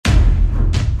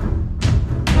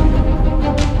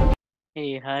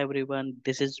Hi everyone,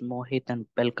 this is Mohit and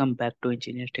welcome back to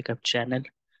Ingenious TechHub channel.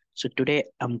 So today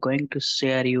I'm going to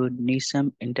share you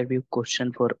Nisum interview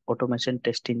question for automation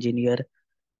test engineer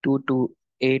 2 to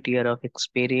 8 year of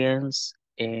experience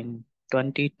in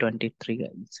 2023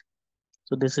 guys.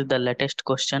 So this is the latest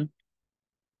question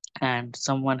and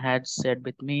someone had shared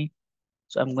with me.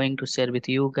 So I'm going to share with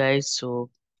you guys.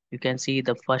 So you can see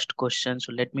the first question.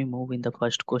 So let me move in the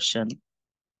first question.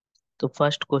 The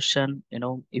first question,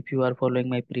 if you are following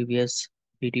my previous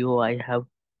video, I have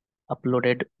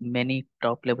uploaded many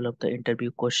top level of the interview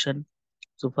question.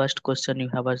 So first question you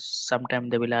have a sometime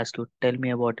they will ask you, tell me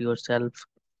about yourself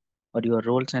or your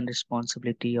roles and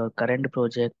responsibility or current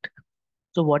project.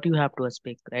 So what you have to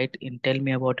speak, right? In tell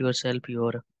me about yourself,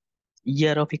 your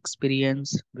year of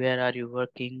experience, where are you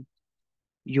working,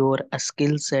 your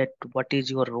skill set, what is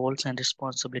your roles and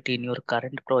responsibility in your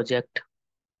current project.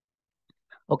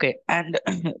 Okay, and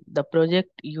the project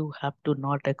you have to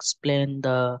not explain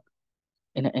the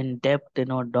in depth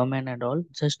domain and all,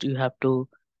 just you have to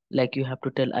like you have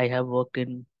to tell I have worked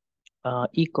in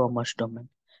e-commerce domain.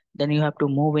 Then you have to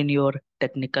move in your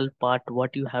technical part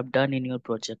what you have done in your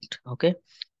project. Okay,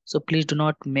 so please do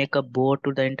not make a bore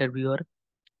to the interviewer.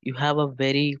 You have a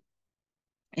very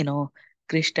you know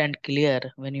crisp and clear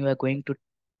when you are going to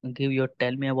give your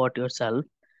tell me about yourself,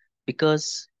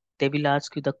 because they will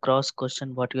ask you the cross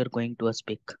question what you are going to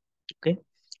speak. Okay,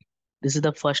 this is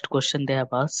the first question they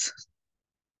have asked.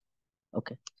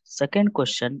 Okay. Second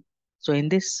question. So in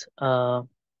this,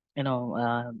 you know,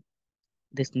 uh,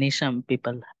 this Nisham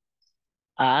people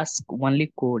ask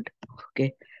only code.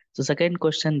 Okay. So second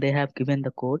question, they have given the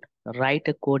code. Write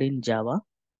a code in Java.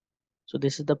 So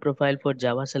this is the profile for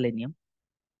Java Selenium.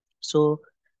 So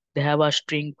they have a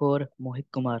string for Mohit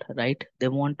Kumar, right? They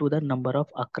want to the number of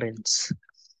occurrence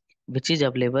which is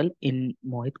available in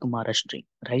Mohit Kumar string,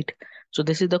 right? So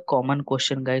this is the common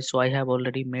question, guys. So I have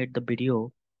already made the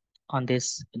video on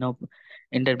this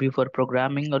interview for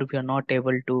programming, or if you're not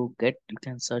able to get, you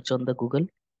can search on the Google.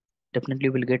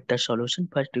 Definitely will get the solution.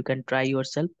 First you can try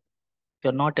yourself. If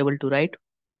you're not able to write,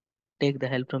 take the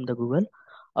help from the Google,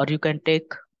 or you can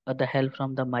take the help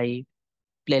from the my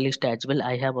playlist as well.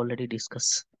 I have already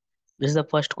discussed. This is the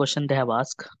first question they have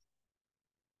asked.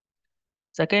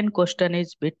 Second question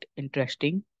is bit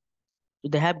interesting. So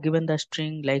they have given the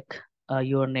string like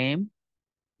your name,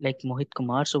 like Mohit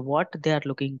Kumar. So what they are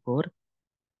looking for,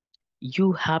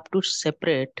 you have to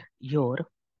separate your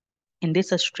in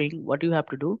this string. What you have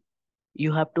to do,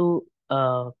 you have to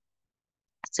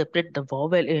separate the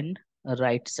vowel in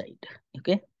right side.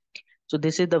 Okay, so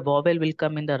this is the vowel will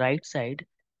come in the right side,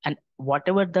 and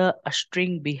whatever the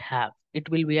string we have, it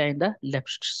will be in the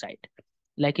left side.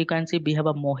 Like you can see we have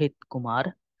a Mohit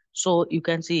Kumar, so you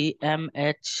can see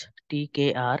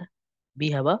Mhtkr,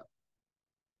 we have a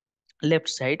left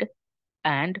side,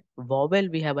 and vowel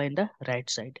we have in the right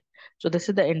side. So this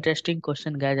is the interesting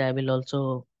question, guys. I will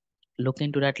also look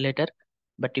into that later,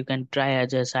 but you can try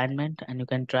as an assignment and you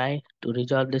can try to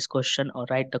resolve this question or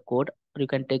write the code, or you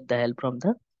can take the help from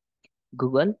the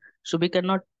Google. So we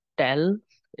cannot tell,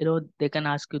 they can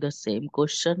ask you the same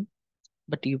question,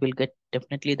 but you will get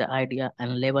definitely the idea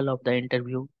and level of the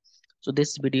interview. So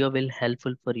this video will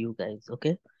helpful for you guys.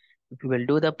 Okay, if you will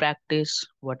do the practice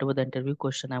whatever the interview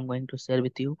question I'm going to share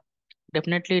with you,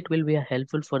 definitely it will be a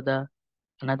helpful for the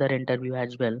another interview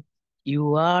as well.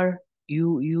 You are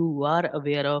you you are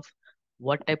aware of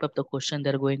what type of the question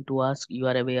they're going to ask. You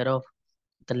are aware of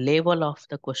the level of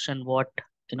the question, what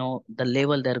the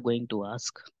level they're going to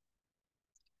ask.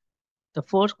 The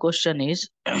fourth question is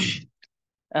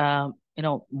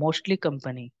mostly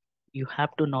company, you have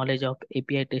to knowledge of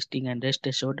API testing and rest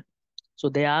assured. So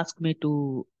they asked me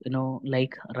to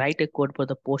like write a code for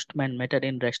the postman method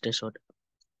in rest assured.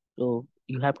 So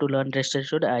you have to learn rest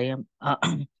assured. I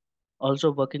am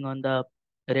also working on the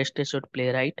rest assured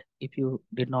playwright. If you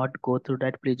did not go through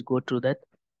that, please go through that.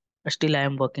 Still I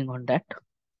am working on that.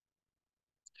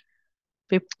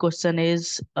 Fifth question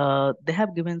is they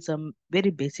have given some very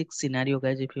basic scenario,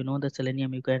 guys. If you know the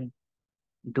Selenium, you can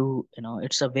do,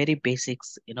 it's a very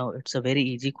basics, it's a very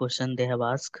easy question they have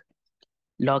asked.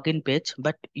 Login page,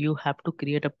 but you have to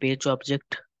create a page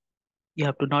object. You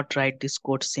have to not write this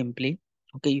code simply.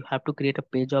 Okay, you have to create a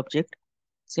page object.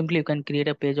 Simply you can create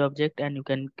a page object and you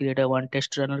can create a one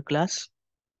test runner class.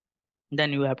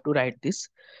 Then you have to write this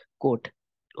code.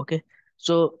 Okay,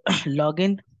 so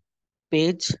login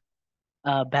page,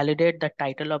 validate the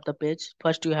title of the page.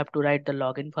 First you have to write the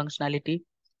login functionality,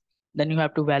 then you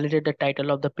have to validate the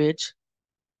title of the page,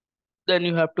 then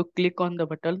you have to click on the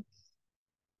button.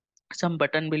 Some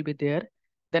button will be there,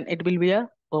 then it will be a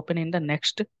open in the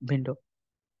next window.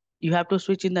 You have to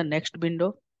switch in the next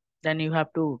window, then you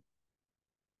have to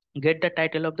get the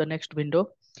title of the next window,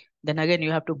 then again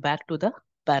you have to back to the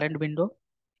parent window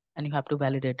and you have to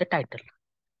validate the title.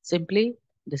 Simply,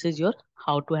 this is your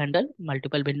how to handle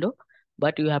multiple window,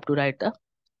 but you have to write the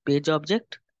page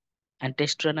object and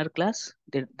test runner class.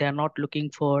 They are not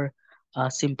looking for a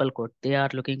simple code, they are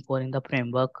looking for in the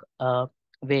framework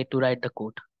way to write the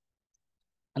code.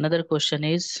 Another question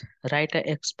is write a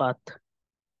XPath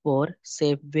for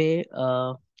Safeway,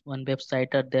 one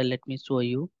website are there, let me show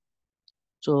you.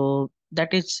 So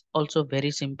that is also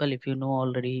very simple. If you know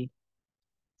already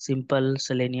simple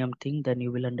Selenium thing, then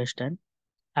you will understand.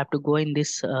 I have to go in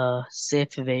this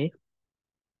Safeway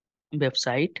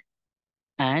website,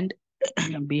 and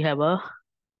we have a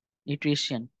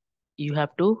nutrition. You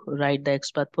have to write the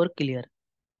XPath for clear.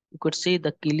 You could see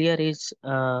the clear is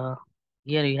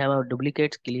here. You have a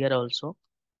duplicate clear also.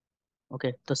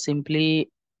 Okay, so simply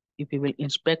if you will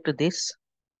inspect this,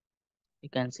 you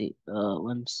can see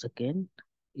one second.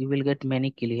 You will get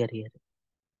many clear here.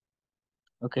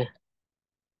 Okay,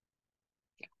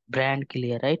 brand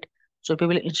clear, right? So if you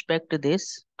will inspect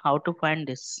this, how to find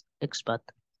this XPath?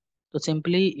 So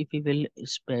simply if you will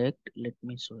inspect, let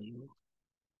me show you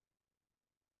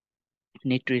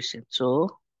nutrition. So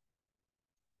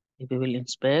if you will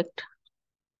inspect,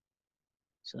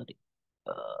 sorry,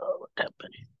 what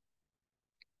happened?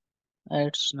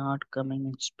 It's not coming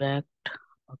inspect.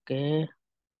 Okay.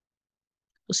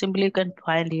 So simply you can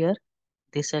find here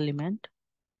this element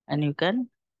and you can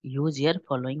use here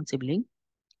following sibling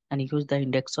and use the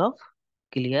index of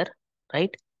clear,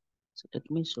 right? So let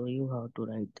me show you how to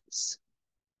write this.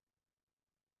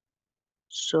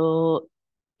 So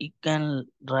you can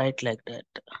write like that.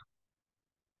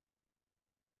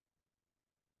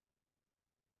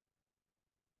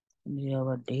 We have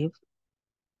a div,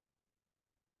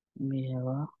 we have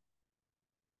a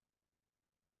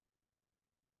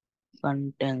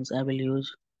contents. I will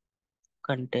use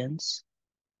contents,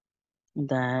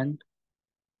 then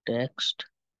text.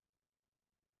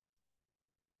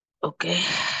 Okay.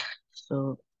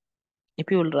 So if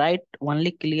you will write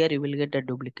only clear, you will get a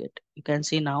duplicate. You can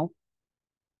see now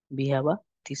we have a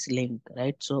this link,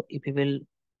 right? So if you will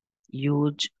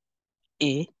use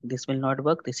a, this will not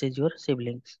work. This is your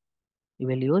siblings. You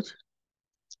will use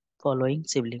following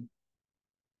sibling,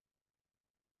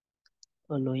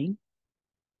 following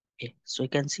a. So you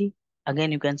can see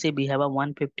again. You can see we have a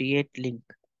 158 link.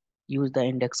 Use the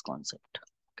index concept.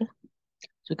 Okay.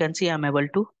 So you can see I'm able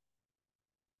to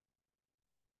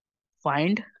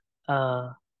find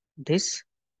this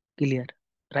clear,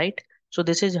 right? So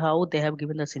this is how they have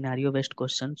given the scenario based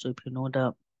question. So if you know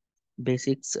the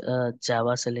basics,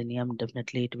 Java, Selenium,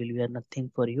 definitely it will be a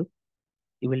nothing for you.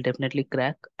 You will definitely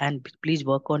crack, and please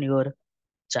work on your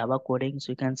Java coding.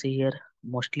 So you can see here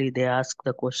mostly they ask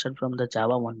the question from the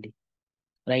Java only,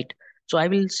 right? So I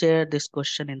will share this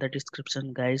question in the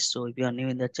description, guys. So if you are new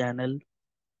in the channel,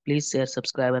 please share,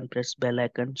 subscribe, and press bell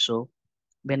icon. So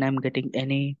when I'm getting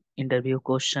any interview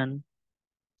question,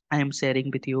 I am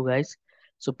sharing with you guys.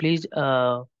 So please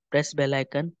press bell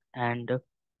icon and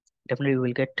definitely you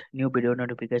will get new video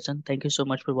notification. Thank you so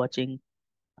much for watching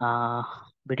uh,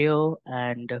 video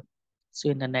and see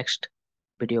you in the next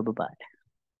video. Bye bye.